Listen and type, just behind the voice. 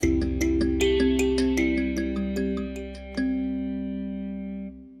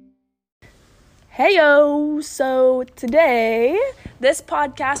Heyo! So today, this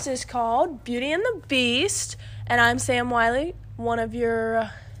podcast is called Beauty and the Beast, and I'm Sam Wiley, one of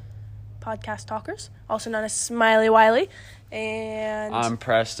your podcast talkers, also known as Smiley Wiley, and I'm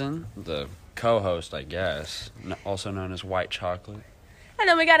Preston, the co-host, I guess, also known as White Chocolate. And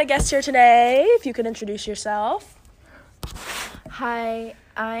then we got a guest here today, if you could introduce yourself. Hi,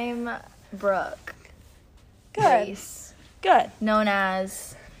 I'm Brooke. Good. Reese, Good. known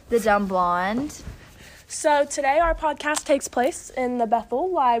as the Dumb Blonde. So today our podcast takes place in the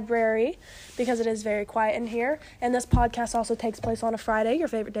Bethel Library because it is very quiet in here. And this podcast also takes place on a Friday, your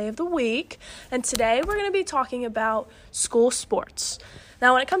favorite day of the week. And today we're going to be talking about school sports.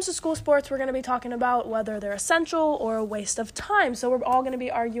 Now, when it comes to school sports, we're going to be talking about whether they're essential or a waste of time. So we're all going to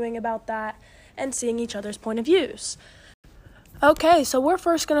be arguing about that and seeing each other's point of views. Okay, so we're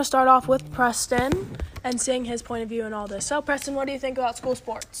first going to start off with Preston and seeing his point of view and all this. So, Preston, what do you think about school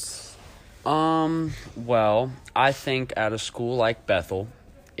sports? Well, I think at a school like Bethel,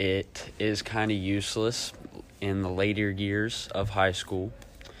 it is kind of useless in the later years of high school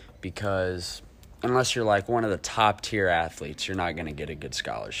because unless you're like one of the top tier athletes, you're not going to get a good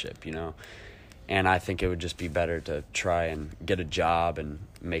scholarship, you know? And I think it would just be better to try and get a job and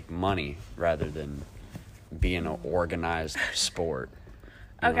make money rather than be in an organized sport.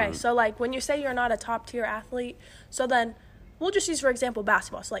 Okay, so, like, when you say you're not a top-tier athlete, so then we'll just use, for example,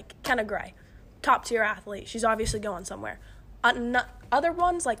 basketball. So, like, Kenna Gray, top-tier athlete. She's obviously going somewhere. Other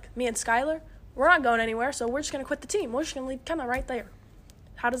ones, like me and Skylar, we're not going anywhere, so we're just going to quit the team. We're just going to leave Kenna right there.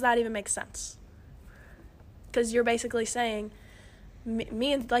 How does that even make sense? Because you're basically saying,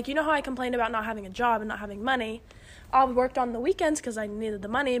 me and, like, you know how I complained about not having a job and not having money? I worked on the weekends because I needed the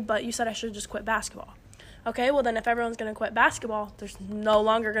money, but you said I should just quit basketball. Okay, well then if everyone's going to quit basketball, there's no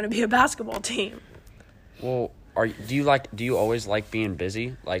longer going to be a basketball team. Well, do you always like being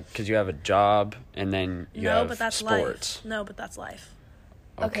busy? Like, because you have a job and then you have sports. Life. No, but that's life.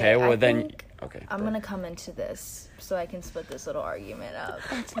 Okay, well then... Okay. I'm going to come into this so I can split this little argument up.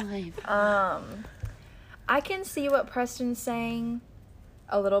 That's life. I can see what Preston's saying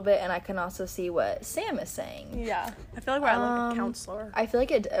a little bit, and I can also see what Sam is saying. Yeah, I feel like we're like a counselor. I feel like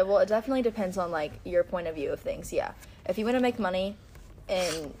it definitely depends on, like, your point of view of things, yeah. If you want to make money,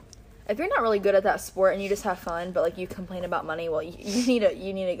 and if you're not really good at that sport and you just have fun, but, like, you complain about money, well, you need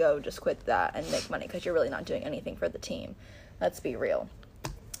to go just quit that and make money because you're really not doing anything for the team. Let's be real.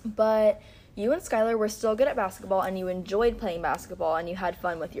 But you and Skylar were still good at basketball, and you enjoyed playing basketball, and you had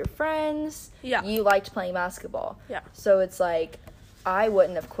fun with your friends. Yeah. You liked playing basketball. Yeah. So it's like, I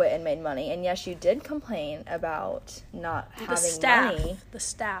wouldn't have quit and made money. And yes, you did complain about not having money. The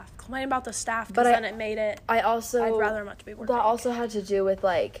staff. Complain about the staff because then it made it. I'd rather much be working. That also had to do with,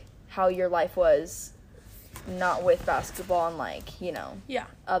 like, how your life was not with basketball and, like, you know,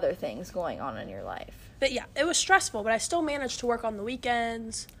 other things going on in your life. But yeah, it was stressful, but I still managed to work on the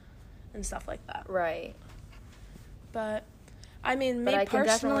weekends and stuff like that. Right. But, I mean, I can personally,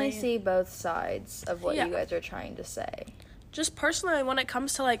 definitely see both sides of what you guys are trying to say. Just personally, when it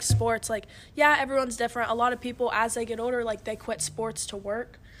comes to, like, sports, like, yeah, everyone's different. A lot of people, as they get older, like, they quit sports to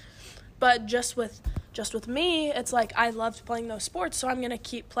work. But just with me, it's like I loved playing those sports, so I'm going to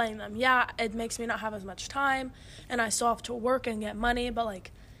keep playing them. Yeah, it makes me not have as much time, and I still have to work and get money, but,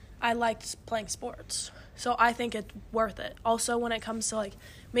 like, I liked playing sports. So I think it's worth it. Also, when it comes to, like,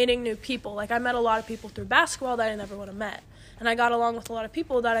 meeting new people, like, I met a lot of people through basketball that I never would have met. And I got along with a lot of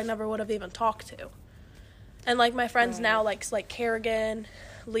people that I never would have even talked to. And, like, my friends now, like Kerrigan,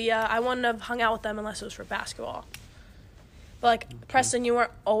 Leah, I wouldn't have hung out with them unless it was for basketball. But, like, Preston, you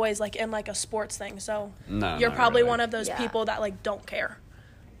weren't always, like, in, like, a sports thing. So you're probably one of those people that, like, don't care.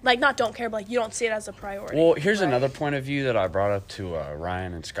 Like, not don't care, but, like, you don't see it as a priority. Well, here's another point of view that I brought up to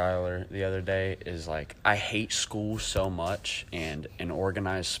Ryan and Skylar the other day is, like, I hate school so much, and an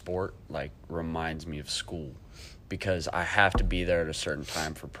organized sport, like, reminds me of school because I have to be there at a certain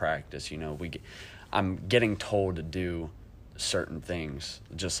time for practice, you know. I'm getting told to do certain things,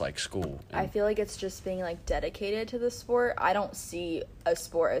 just like school. I feel like it's just being, like, dedicated to the sport. I don't see a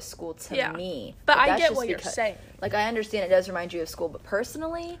sport as school to me. But I get what you're saying. Like, I understand it does remind you of school, but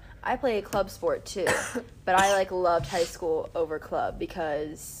personally, I play a club sport too. But I, like, loved high school over club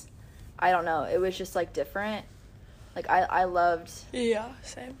because, I don't know, it was just, like, different. Like, I loved... Yeah,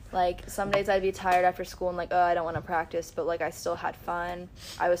 same. Like, some days I'd be tired after school and, like, oh, I don't want to practice. But, like, I still had fun.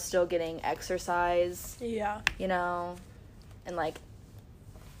 I was still getting exercise. Yeah. You know? And, like...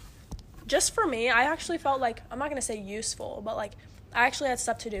 Just for me, I actually felt like... I'm not going to say useful, but, like, I actually had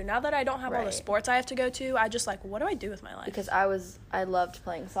stuff to do. Now that I don't have all the sports I have to go to, I just, like, what do I do with my life? Because I loved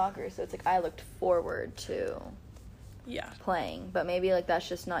playing soccer. So, it's, like, I looked forward to playing. But maybe, like, that's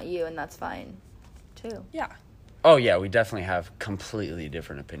just not you, and that's fine. too. Yeah. Oh, yeah, we definitely have completely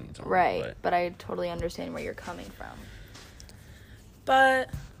different opinions on Right, it. but I totally understand where you're coming from. But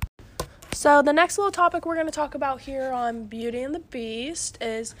so the next little topic we're going to talk about here on Beauty and the Beast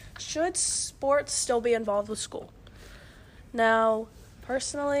is, should sports still be involved with school? Now,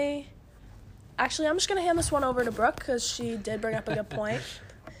 personally, actually, I'm just going to hand this one over to Brooke because she did bring up a good point,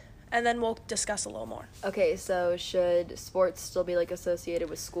 and then we'll discuss a little more. Okay, so should sports still be, like, associated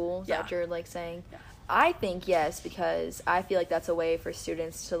with school? Is that what you're, like, saying? Yeah. I think yes, because I feel like that's a way for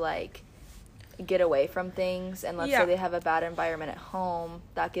students to, like, get away from things. And let's say they have a bad environment at home,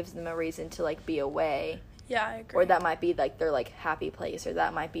 that gives them a reason to, like, be away. Yeah, I agree. Or that might be, like, their, like, happy place. Or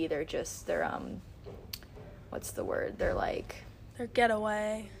that might be their what's the word? They're, like... Their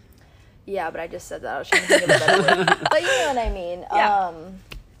getaway. Yeah, but I just said that. I was trying to think of a better word. But you know what I mean. Yeah.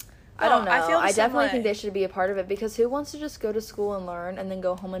 I don't know. I feel the I same definitely way. think they should be a part of it, because who wants to just go to school and learn and then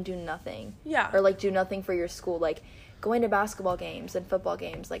go home and do nothing? Yeah. Or, like, do nothing for your school. Like, going to basketball games and football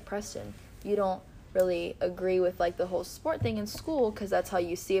games, like Preston. You don't really agree with, like, the whole sport thing in school because that's how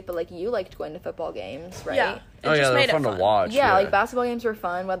you see it, but, like, you liked going to football games, right? Yeah. Oh, yeah, they're fun to watch. Yeah, like, basketball games were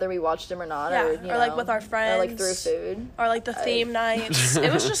fun, whether we watched them or not. Yeah, Or, or, like, with our friends. Or, like, through food. Or, like, the theme nights.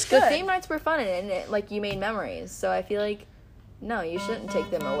 It was just good. The theme nights were fun, and it, like, you made memories. So I feel like, no, you shouldn't take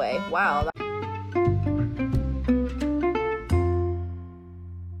them away. Wow.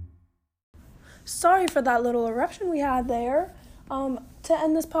 Sorry for that little eruption we had there. To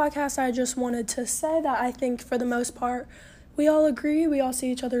end this podcast, I just wanted to say that I think for the most part, we all agree. We all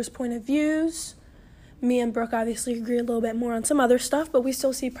see each other's point of views. Me and Brooke obviously agree a little bit more on some other stuff, but we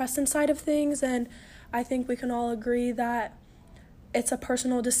still see Preston's side of things, and I think we can all agree that it's a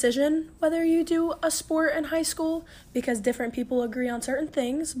personal decision whether you do a sport in high school, because different people agree on certain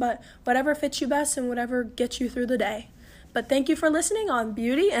things, but whatever fits you best and whatever gets you through the day. But thank you for listening on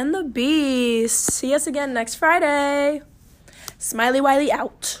Beauty and the Beast. See us again next Friday. Smiley Wiley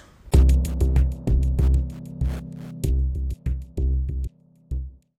out.